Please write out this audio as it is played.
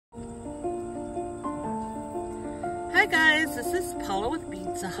Hi guys, this is Paula with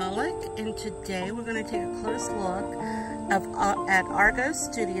Beadsaholic, and today we're going to take a close look at Argo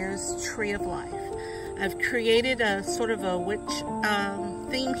Studios Tree of Life. I've created a sort of a witch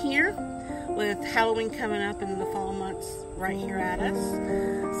theme here with Halloween coming up in the fall months right here at us.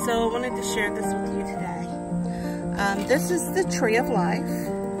 So I wanted to share this with you today. This is the Tree of Life.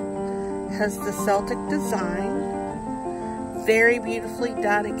 It has the Celtic design. Very beautifully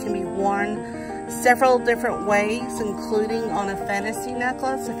done. It can be worn several different ways, including on a fantasy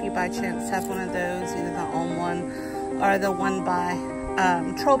necklace if you by chance have one of those, either the own one or the one by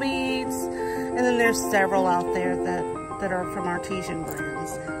troll beads. And then there's several out there that are from artesian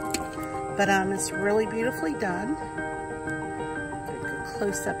brands. But it's really beautifully done. Get a good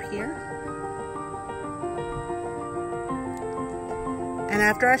close up here. And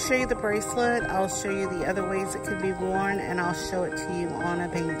after I show you the bracelet, I'll show you the other ways it can be worn, and I'll show it to you on a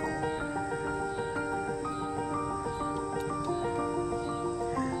bangle.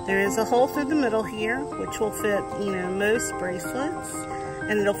 There is a hole through the middle here, which will fit, most bracelets,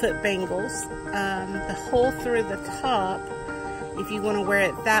 and it'll fit bangles. The hole through the top, if you want to wear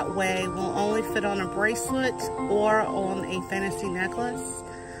it that way, will only fit on a bracelet or on a fantasy necklace.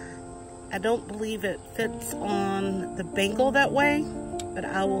 I don't believe it fits on the bangle that way, but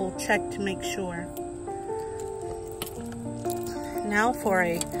I will check to make sure. Now for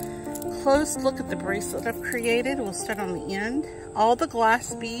a close look at the bracelet I've created. We'll start on the end. All the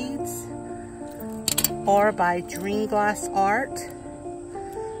glass beads are by Dream Glass Art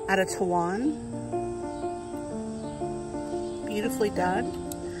out of Taiwan. Beautifully done.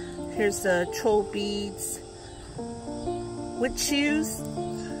 Here's the troll beads witch shoes.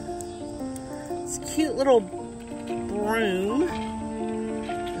 It's a cute little broom.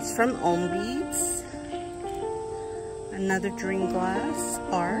 It's from Ohm Beads. Another Dream Glass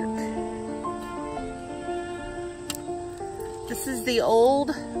Art. This is the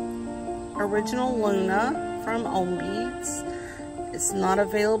old original Luna from Ohm Beads. It's not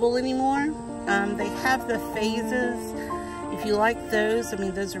available anymore. They have the phases. If you like those,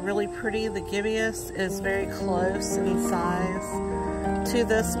 those are really pretty. The gibbous is very close in size to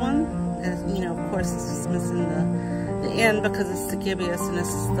this one. Of course, it's just missing the end because it's the gibbous, and this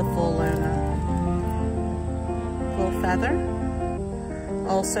is the full Luna. Little feather.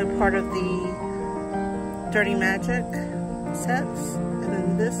 Also part of the Dirty Magic sets. And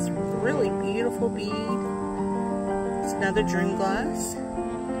then this really beautiful bead. It's another Dream Glass.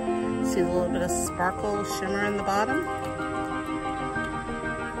 See a little bit of sparkle shimmer in the bottom.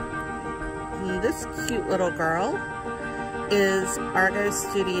 And this cute little girl is Argo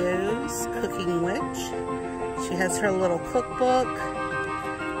Studios Cooking Witch. She has her little cookbook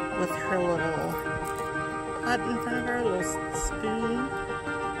with her little pot in front of her, a little spoon.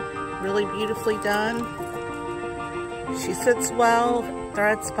 Really beautifully done. She sits well,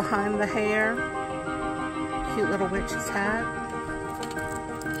 threads behind the hair. Cute little witch's hat.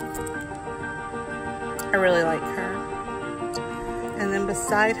 I really like her. And then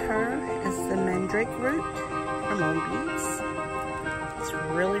beside her is the mandrake root from Ohm Beads. It's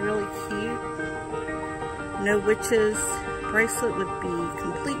really, really cute. No witch's bracelet would be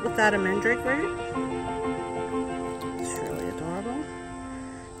complete without a mandrake root. It's really adorable.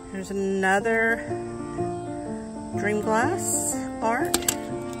 Here's another Dream Glass Art.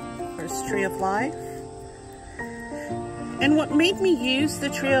 There's Tree of Life. And what made me use the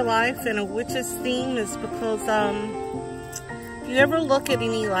Tree of Life in a witch's theme is because if you ever look at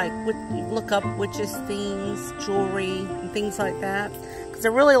any, look up witches themes, jewelry, and things like that, because I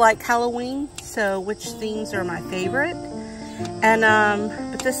really like Halloween, so witch themes are my favorite. And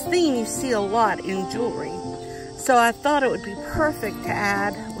but this theme you see a lot in jewelry, so I thought it would be perfect to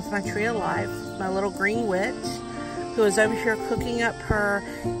add with my Tree of Life, my little green witch, who is over here cooking up her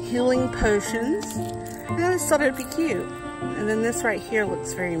healing potions. And I just thought it would be cute. And then this right here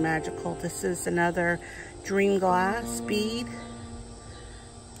looks very magical. This is another Dream Glass bead.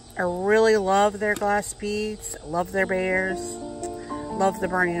 I really love their glass beads. Love their bears. Love the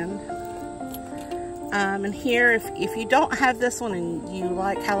brand. And here, if you don't have this one and you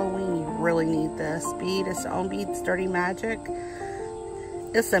like Halloween, you really need this bead. It's Ohm Beads Dirty Magic.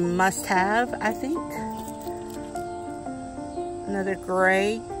 It's a must-have, I think. Another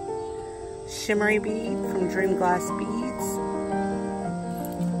gray shimmery bead from Dream Glass Beads.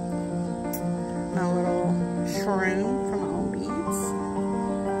 My little shroom from Ohm Beads.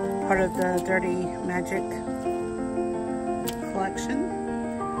 Part of the Dirty Magic collection.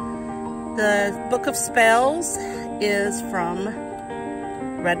 The Book of Spells is from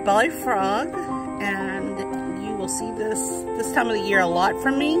Red Belly Frog, and you will see this time of the year a lot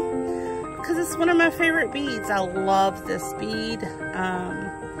from me. because it's one of my favorite beads. I love this bead.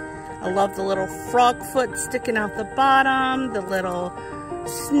 I love the little frog foot sticking out the bottom, the little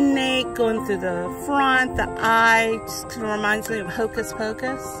snake going through the front, the eye just kind of reminds me of Hocus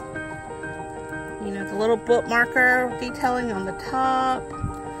Pocus. You know, the little bookmarker detailing on the top.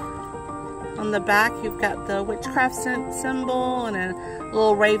 On the back, you've got the witchcraft symbol and a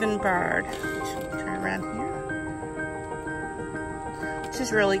little raven bird. Turn around here, which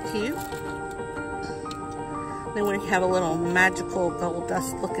is really cute. Then we have a little magical gold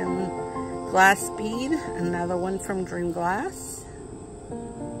dust looking glass bead, another one from Dream Glass.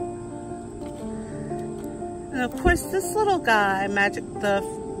 And of course this little guy, the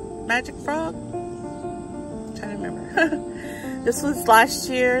magic frog, I'm trying to remember. This was last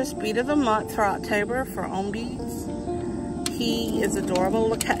year's bead of the month for October for Own Beads. He is adorable.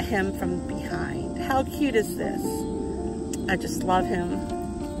 Look at him from behind. How cute is this? I just love him.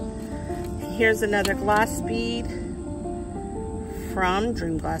 Here's another glass bead from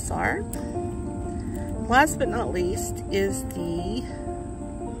Dream Glass Art. Last but not least is the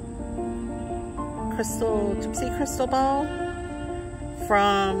gypsy crystal ball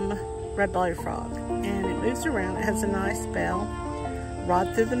from Red Belly Frog. And it moves around. It has a nice bell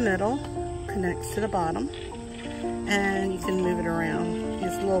rod through the middle, connects to the bottom, and you can move it around.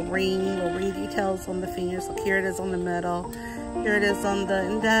 There's little ring details on the fingers. Look, here it is on the middle. Here it is on the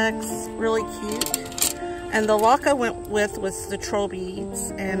index. Really cute. And the lock I went with was the troll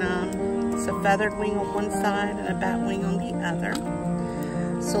beads, and it's a feathered wing on one side and a bat wing on the other.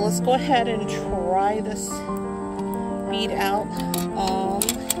 So let's go ahead and try this bead out on.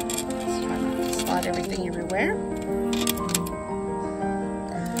 Let's try not to slide everything everywhere.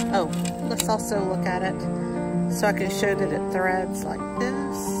 Oh, let's also look at it so I can show that it threads like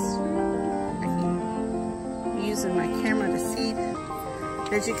this. I'm using my camera to see.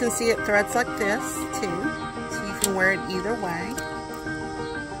 As you can see, it threads like this too, so you can wear it either way,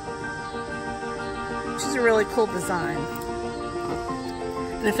 which is a really cool design.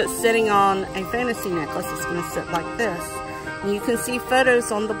 And if it's sitting on a fantasy necklace, it's going to sit like this. And you can see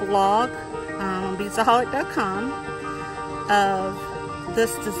photos on the blog on beadsaholic.com of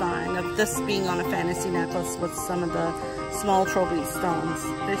this design, of this being on a fantasy necklace with some of the small troll bead stones.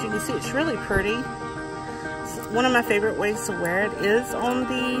 But as you can see, it's really pretty. One of my favorite ways to wear it is on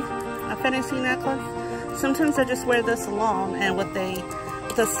the fantasy necklace. Sometimes I just wear this along and with a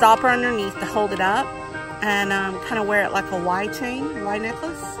stopper underneath to hold it up, and kind of wear it like a Y chain, Y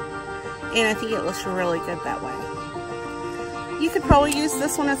necklace. And I think it looks really good that way. You could probably use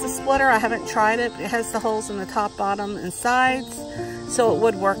this one as a splitter. I haven't tried it, but it has the holes in the top, bottom, and sides, so it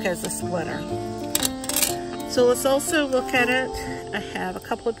would work as a splitter. So let's also look at it. I have a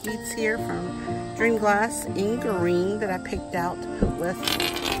couple of beads here from Dream Glass in green that I picked out to put with.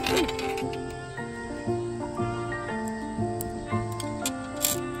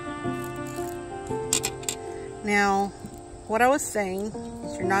 Now, what I was saying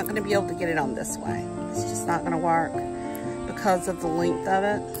is you're not going to be able to get it on this way. It's just not going to work because of the length of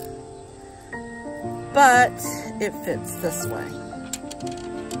it. But it fits this way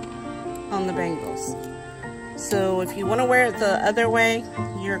on the bangles. So if you want to wear it the other way,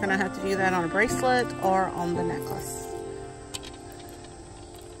 you're going to have to do that on a bracelet or on the necklace.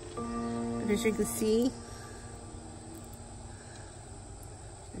 But as you can see,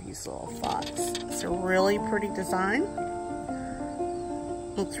 these little thoughts. It's a really pretty design.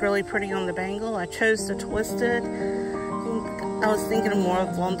 Looks really pretty on the bangle. I chose to twist it. I was thinking more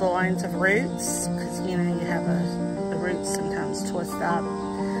along the lines of roots, because you know you have the roots sometimes twist up.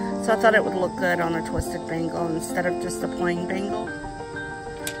 So I thought it would look good on a twisted bangle instead of just a plain bangle.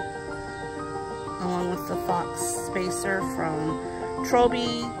 Along with the fox spacer from Troll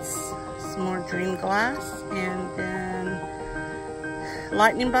Beads, some more Dream Glass, and then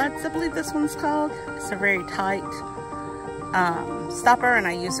Lightning Buds, I believe this one's called. It's a very tight stopper, and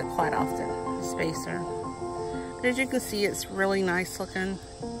I use it quite often, the spacer. But as you can see, it's really nice looking.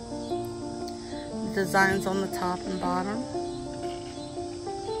 The designs on the top and bottom.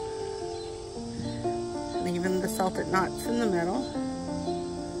 And even the salted knots in the middle.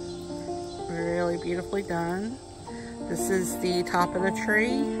 Really beautifully done. This is the top of the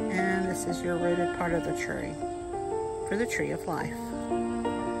tree, and this is your rooted part of the tree for the tree of life.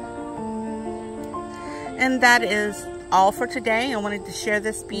 And that is all for today. I wanted to share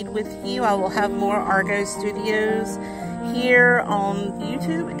this bead with you. I will have more Argo Studios here on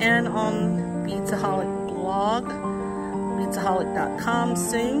YouTube and on Beadsaholic blog, beadsaholic.com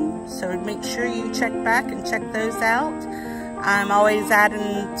soon. So make sure you check back and check those out. I'm always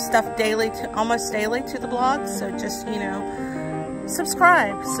adding stuff daily, almost daily to the blog. So just, you know,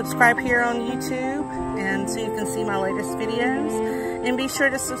 subscribe here on YouTube, and so you can see my latest videos. And be sure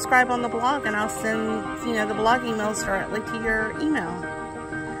to subscribe on the blog, and I'll send the blog emails directly to your email.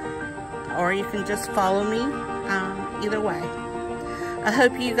 Or you can just follow me, either way. I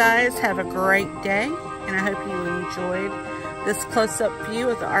hope you guys have a great day, and I hope you enjoyed this close-up view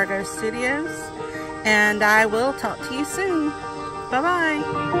of the Argo Studios. And I will talk to you soon.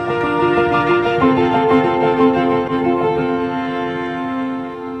 Bye-bye.